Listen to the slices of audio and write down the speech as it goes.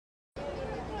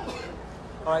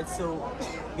All right, so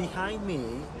behind me,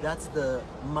 that's the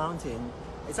mountain.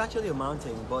 It's actually a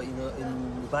mountain, but in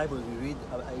the Bible we read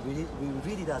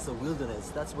it as a wilderness.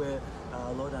 That's where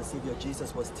Lord and Savior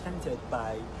Jesus was tempted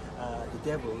by the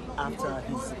devil after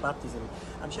his baptism.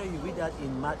 I'm sure you read that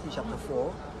in Matthew chapter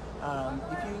 4.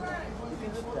 If you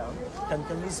look down,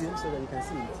 can we zoom so that you can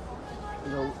see it?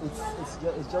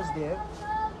 It's just there.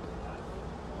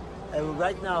 And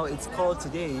right now, it's called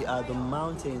today the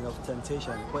Mountain of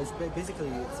Temptation. But basically,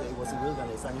 it was a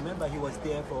wilderness. And remember, he was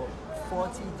there for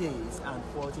 40 days and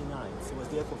 40 nights. He was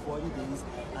there for 40 days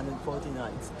and then 40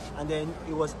 nights. And then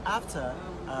it was after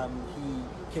he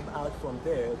came out from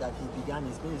there that he began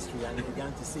his ministry, and he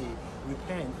began to say,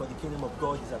 "Repent, for the kingdom of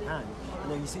God is at hand."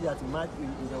 And then you see that in Matthew,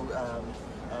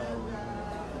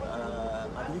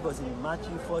 I believe it was in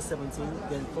Matthew 4:17,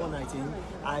 then 4:19.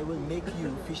 I will make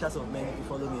you fishers of men if you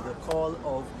follow me. The call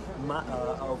of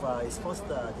his first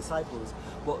disciples.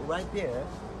 But right there,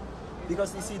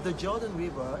 because you see, the Jordan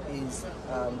River is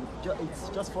it's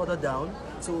just further down.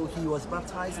 So he was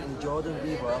baptized in the Jordan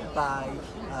River by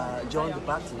John the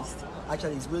Baptist.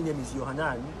 Actually, his real name is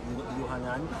Yohanan.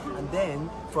 And then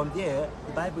from there,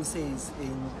 the Bible says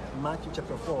in Matthew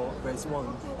chapter 4, verse 1,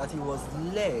 that he was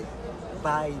led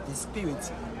by the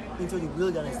Spirit into the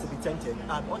wilderness to be tempted.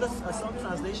 And some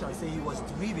translations say he was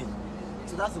driven.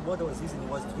 So that's the word that was used. He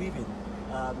was driven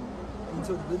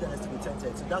into the wilderness to be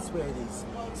tempted. So that's where it is.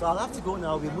 So I'll have to go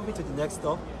now. We're moving to the next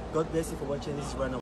stop. God bless you for watching this random.